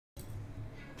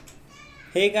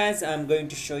Hey guys, I'm going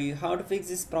to show you how to fix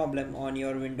this problem on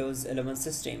your Windows 11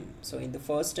 system. So in the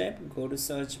first step, go to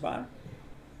search bar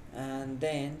and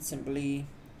then simply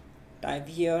type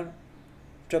here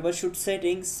troubleshoot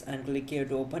settings and click here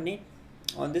to open it.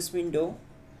 On this window,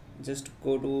 just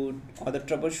go to other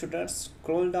troubleshooters,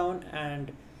 scroll down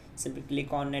and simply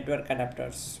click on network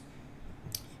adapters.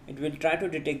 It will try to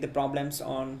detect the problems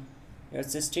on your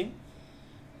system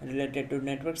related to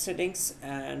network settings,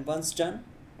 and once done,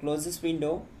 close this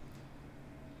window.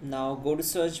 Now go to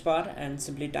search bar and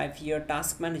simply type here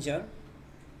task manager.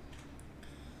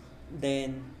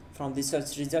 Then from the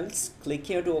search results, click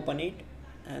here to open it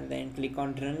and then click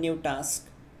on run new task.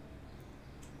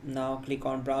 Now click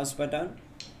on browse button.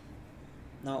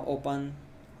 Now open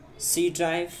C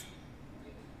drive,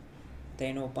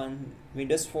 then open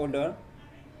Windows folder.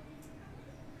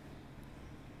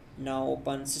 Now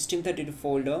open system32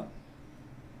 folder.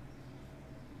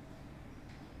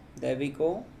 There we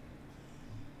go.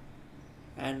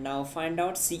 And now find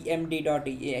out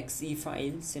cmd.exe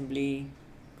file. Simply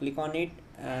click on it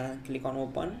and click on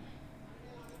open.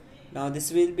 Now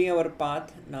this will be our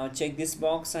path. Now check this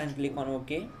box and click on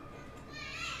OK.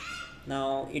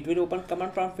 Now it will open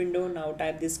command prompt window. Now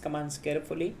type these commands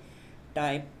carefully.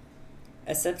 Type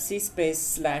sfc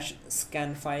space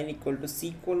 /scan file equal to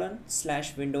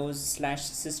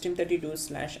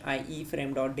c:/windows/system32/ie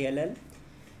frame.dll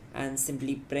and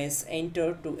simply press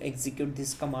enter to execute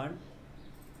this command.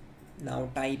 Now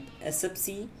type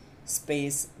sfc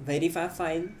space verify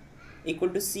file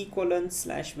equal to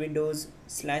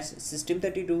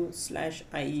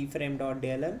c:/windows/system32/ie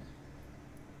frame.dll.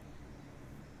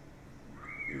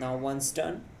 Now once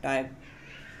done, type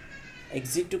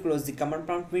exit to close the command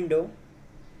prompt window.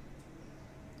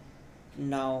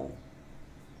 Now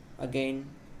again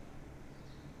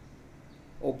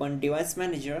open device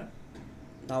manager.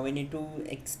 Now we need to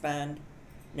expand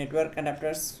network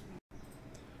adapters.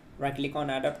 Right click on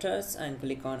adapters and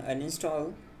click on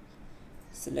uninstall.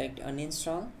 Select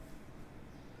uninstall,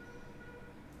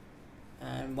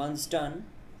 and once done,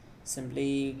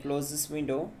 simply close this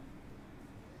window.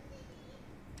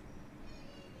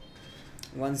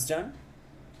 Once done,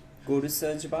 go to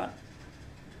search bar,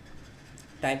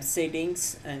 type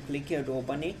settings and click here to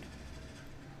open it.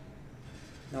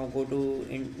 Now go to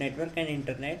network and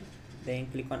internet, then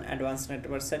click on advanced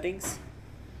network settings,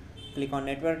 click on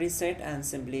network reset and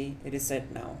simply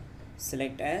reset now.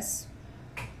 Select as.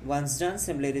 Once done,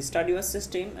 simply restart your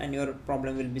system and your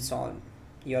problem will be solved.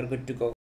 You are good to go.